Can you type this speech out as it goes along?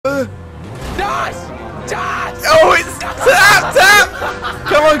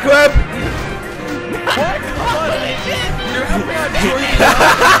Come on, Queb.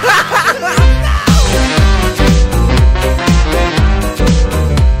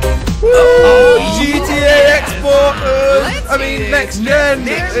 GTA exporters! I mean, next gen!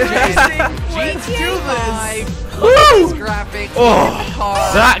 GTA 5! Woo! Graphics, Oh,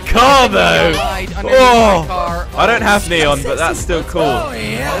 that car though! Oh, I don't have neon, but that's still cool. Oh,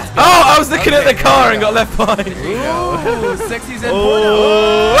 yeah. Oh, I was looking at the car and got left behind. Ooh, sexy Zen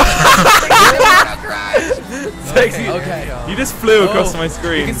Oh. Sexy. Okay. You just flew across my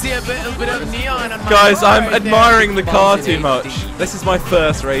screen. You can see a bit of neon on my Guys, car I'm right admiring there. the car too much. This is my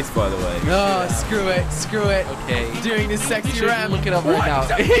first race, by the way. No, screw it. Okay. Doing this sexy ram. Look it up right now.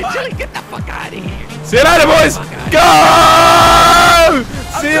 Jelly, get the fuck out of here. See you later, boys! Go!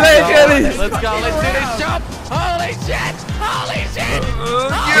 See you later, Jelly! Let's go. Let's do this jump. Holy shit!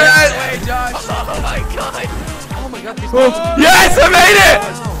 Yes! Wait, Josh. Oh my god. Oh my god. Oh, yes, I made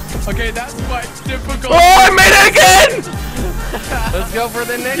it! Okay, that's quite difficult. Oh, I made it again! Let's go for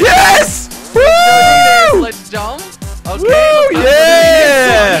the next. Yes! Let's do this. Woo! Let's jump. Okay. Woo!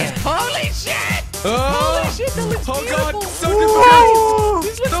 Yeah! Holy shit! Holy shit. That looks Oh god, so Whoa!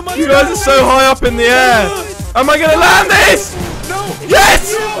 difficult. So much You guys are so high up in the air. Am I gonna land this? No!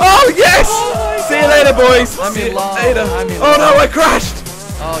 Yes! Oh, yes! See you later, boys. I'm See in you love. later. I'm in Oh no, love. I crashed.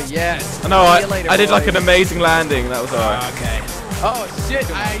 Oh yes. No, See you later, I did like boys. an amazing landing. That was alright. Okay. Oh shit,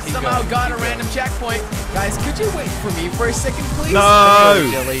 I somehow got a random checkpoint. Guys, could you wait for me for a second, please? No!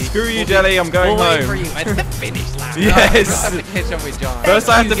 Jelly. Screw you, Jelly. I'm going We'll wait for home. you at the finish line. Yes. First, I have to catch up with John. First,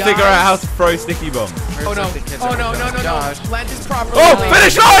 I have to You figure guys. out how to throw sticky bomb. First, Oh no! I have to catch Oh up no! with No! No! No! Josh. Plant this properly. Oh, please.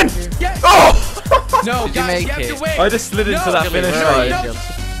 finish line! Yes. Oh! No, Did you guys, make you have it? to wait. I just slid into No. that Jelly, finish where are line.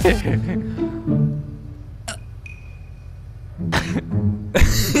 you,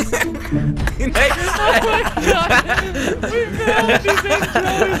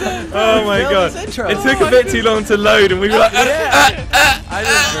 Oh my god. this intro. It took a bit too long to load and we were like, I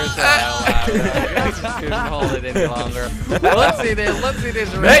just burst out loud. I couldn't hold it any longer. Let's see this. Let's see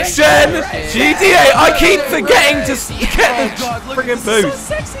this. Next gen GTA. I keep forgetting to get the God, look, friggin' this is boost.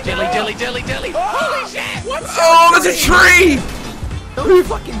 So sexy. Jelly, jelly, jelly, jelly. Holy shit! What's Oh, there's a tree. Don't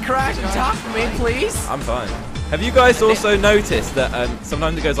fucking crash and talk to me, please. I'm fine. Have you guys also noticed that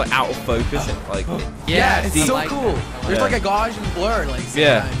sometimes it goes like out of focus and like Yeah, it's deep. so like cool. that. There's Yeah. like a Gaussian blur, like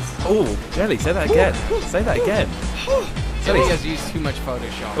Yeah. sometimes. Oh, Jelly, say that again. Say that again. Jelly has used too much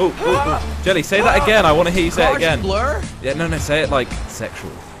Photoshop. Oh, Jelly, say that again. I want to hear you say it Gaussian again. blur? Yeah, no, say it like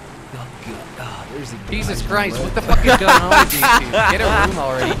sexual. Jesus Christ, what the fuck is going on with these two? Get a room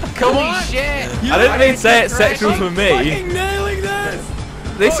already. Come Holy on. shit. I didn't mean say it sexual for me. Fucking nailing this.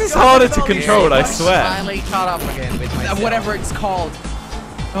 This is harder to control, I swear. Finally caught up again with myself. Whatever it's called.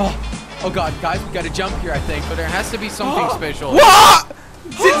 Oh god, guys, we gotta jump here, I think. But there has to be something special. What?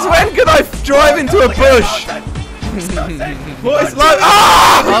 Since when can I drive into a bush? What is like?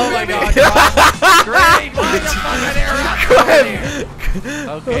 Ah! Oh my god. Great.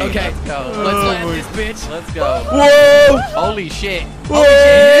 Okay, Okay, let's go. let's land this bitch. Let's go. Whoa! Holy shit.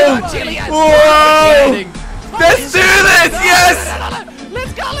 Whoa! Chili, Whoa! Let's do this! Yes!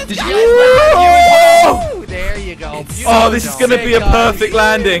 Let's go, let's Did go. you Whoa! There you go. Oh, this is gonna be a perfect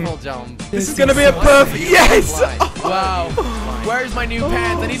landing. Beautiful jump. This is gonna be a perfect. Yes! Wow. Where's my new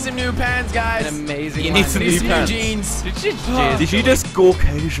pants? I need some new pants, guys. An amazing You need landing. some I need new some pants. new jeans. Did you jizz, Did you Jelly? just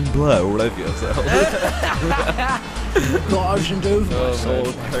Caucasian blur all over yourself? Gaussian doof.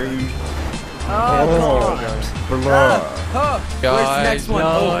 Where's the next one? no,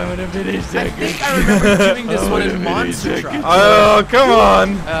 Oh, I'm gonna finish I second. think I remember doing this one in Monster Truck. Oh, come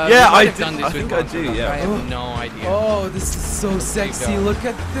on! Yeah, we I might have did. done this I with think I Monster do. Truck. I Yeah. have no idea. Oh, this is so sexy. go. Look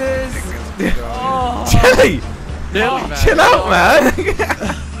at this. Oh, Jelly, Oh, chill out, man.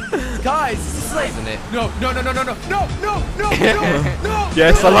 guys, this is like. Isn't it? No.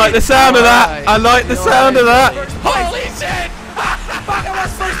 Yes, I like the sound of that. I like the sound of that. Holy shit! Fuck, I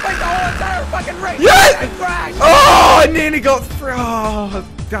was first place the whole entire fucking race. Yes! I crashed. Oh, I nearly got through. Oh,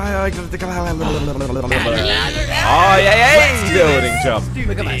 yeah, building jump.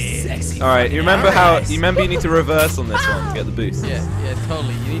 Look at my sexy. All right, you remember you need to reverse on this one to get the boost. Yeah,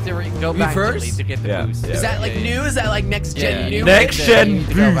 totally. You need to go back Reverse? Jelly, to get the Yeah, boost. yeah. Is that like new? Is that like next gen new? Next You gen need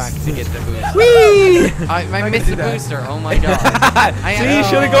to go back boost. to get the boost. Whee! I missed the do that. booster. Oh my god. See, you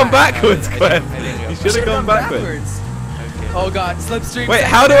should have gone backwards, Gwen. I didn't go You should have gone backwards. Okay. Oh god, slipstream. Wait,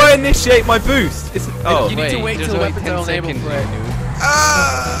 how do I initiate my boost? Oh, You need to wait there's till only weapons 10 are unable seconds, for it. noob.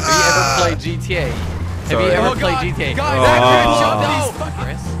 Have you ever played GTA? Have Sorry. you ever Oh, played God. GTA? Guys, Oh. that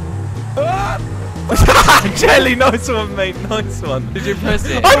Chris? Jelly, nice one, mate. Nice one. Did you press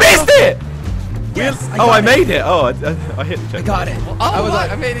it? I missed it. Yes, Oh, I made it. Oh, I hit the checkpoint. I got it. Oh, I was like,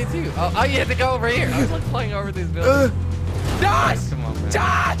 I made it too. Oh, you had to go over here. I was like flying over these buildings. Josh! Come on, man.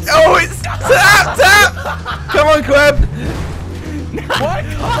 Josh! Oh, it's tap. Come on, Queb. What?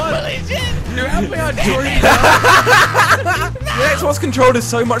 Holy shit! You're halfway on Jordan. The Xbox controller is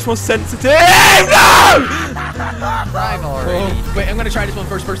so much more sensitive. No! Drive already. Oh, wait, I'm gonna try this one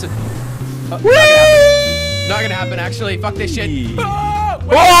first person. Whee! Not gonna happen, actually. Fuck this shit. Yee. Oh,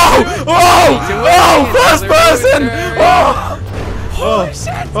 wait, Oh, first person. holy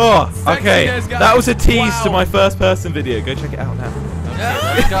shit! Oh, okay. Sexiness, guys. That was a tease to Wow. my first person video. Go check it out now.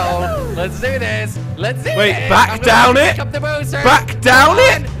 Let's go. Let's do this. Let's do Wait, this. back I'm gonna down pick it. up the booster. Back down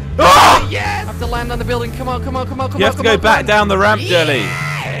it. Oh! Oh! Yes. I have to land on the building. Come on, come on, come on, come on. You have to go back down the ramp, Jelly.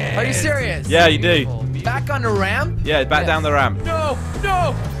 Are you serious? Yeah, you do. Beautiful, beautiful. Back on the ramp? Yeah, back down the ramp. No,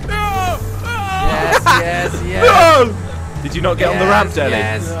 no, no! Yes, yes, yes. No! Did you not get on the ramp, Jelly?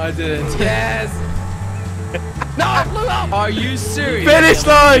 Yes. No, I didn't. Yes. No, I blew up. Are you serious? Finish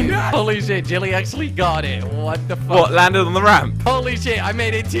line! Holy shit, Jilly actually got it. What the fuck? What, landed on the ramp? Holy shit, I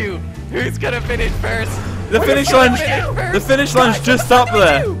made it too. Who's gonna finish first? The finish line's just up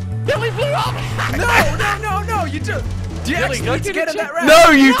there. Jilly blew up. No, you just... Do you Jelly, actually go need to to get the on that ramp? No,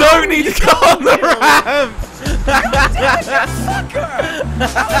 you don't need to go on the ramp! Fucker! I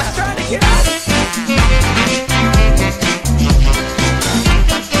was trying to get out of